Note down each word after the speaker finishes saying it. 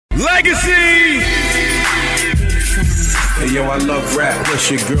Legacy! Hey yo, I love rap. Brush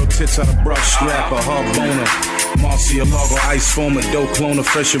your girl tits on a brush strap, a hard boner. Marcia Lago, ice former, dope cloner,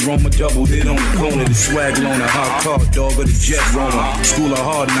 fresh aroma, doubled it on the corner. The swag loner, hot car, dog of the jet roller. School of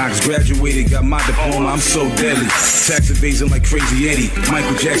hard knocks, graduated, got my diploma. I'm so deadly, tax evasing like Crazy Eddie.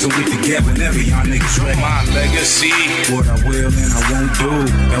 Michael Jackson with the gap whenever y'all niggas ready. My legacy. What I will and I won't do,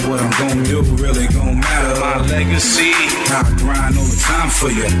 and what I'm gon' do really gon' matter. My legacy. How I grind all the time for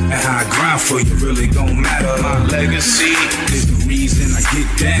you, and how I grind for you really gon' matter. My legacy is the reason I get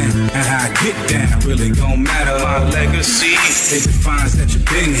down, and how I get down really gon' matter. My legacy, it defines that you've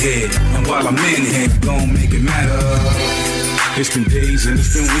been here, and while I'm in here, gon' make it matter. It's been days and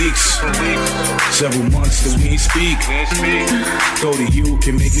it's been weeks, several months that we ain't speak. Go to you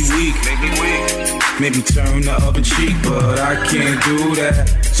can make me weak, make me turn the other cheek, but I can't do that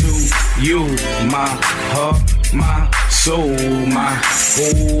to you. My heart, my soul, my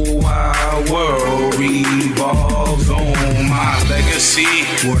whole wide world revolves on my legacy.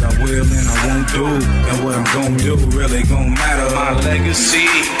 What I will and I won't do, and what I'm gon' do really gon' matter. My legacy,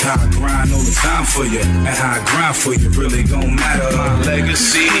 how I grind all the time for you, and how I grind for you really gon' matter. My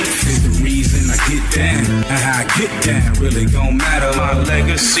legacy is the reason I get down, and how I get down really gon' matter. My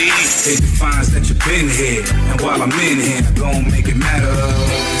legacy, it defines that you've been here, and while I'm in here, I gon' make it matter.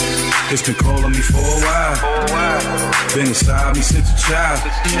 It's been calling me for a while, been inside me since a child.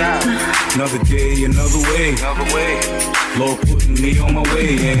 Another day, another way, Lord putting me on my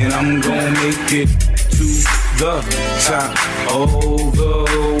way, and I'm gonna make it to the top, all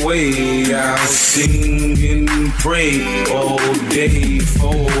the way. I'll sing and pray all day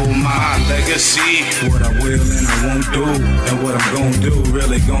for my legacy. What I will and I won't do, and what I'm gon' do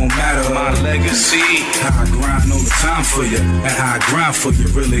really gon' matter. My legacy, how I grind all the time for you, and how I grind for you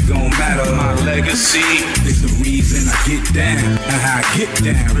really gon' matter. My legacy is the reason I get down, and how I get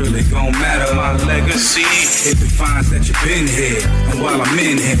down really gon' matter. My legacy, it defines that you've been here, and while I'm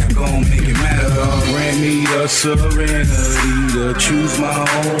in here, I'm gon' make it matter. Grant me the serenity to choose my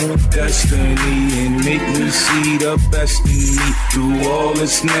own destiny, and make me see the best in me through all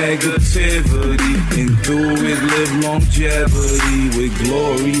this negativity, and through it live longevity with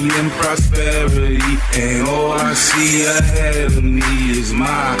glory and prosperity. And all I see ahead of me is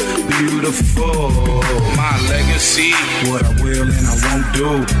my beautiful, my legacy. What I will and I won't do,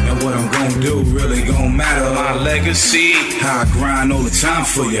 and what I'm gon' do really gon' matter. My legacy, how I grind all the time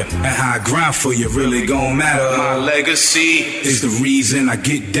for you, and how I grind for you really gon' matter. My legacy is the reason I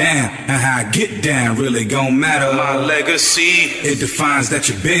get down, and how I get down really gon' matter. My legacy, it defines that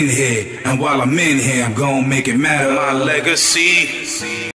you've been here, and while I'm in here, I'm gon' make it matter. My legacy.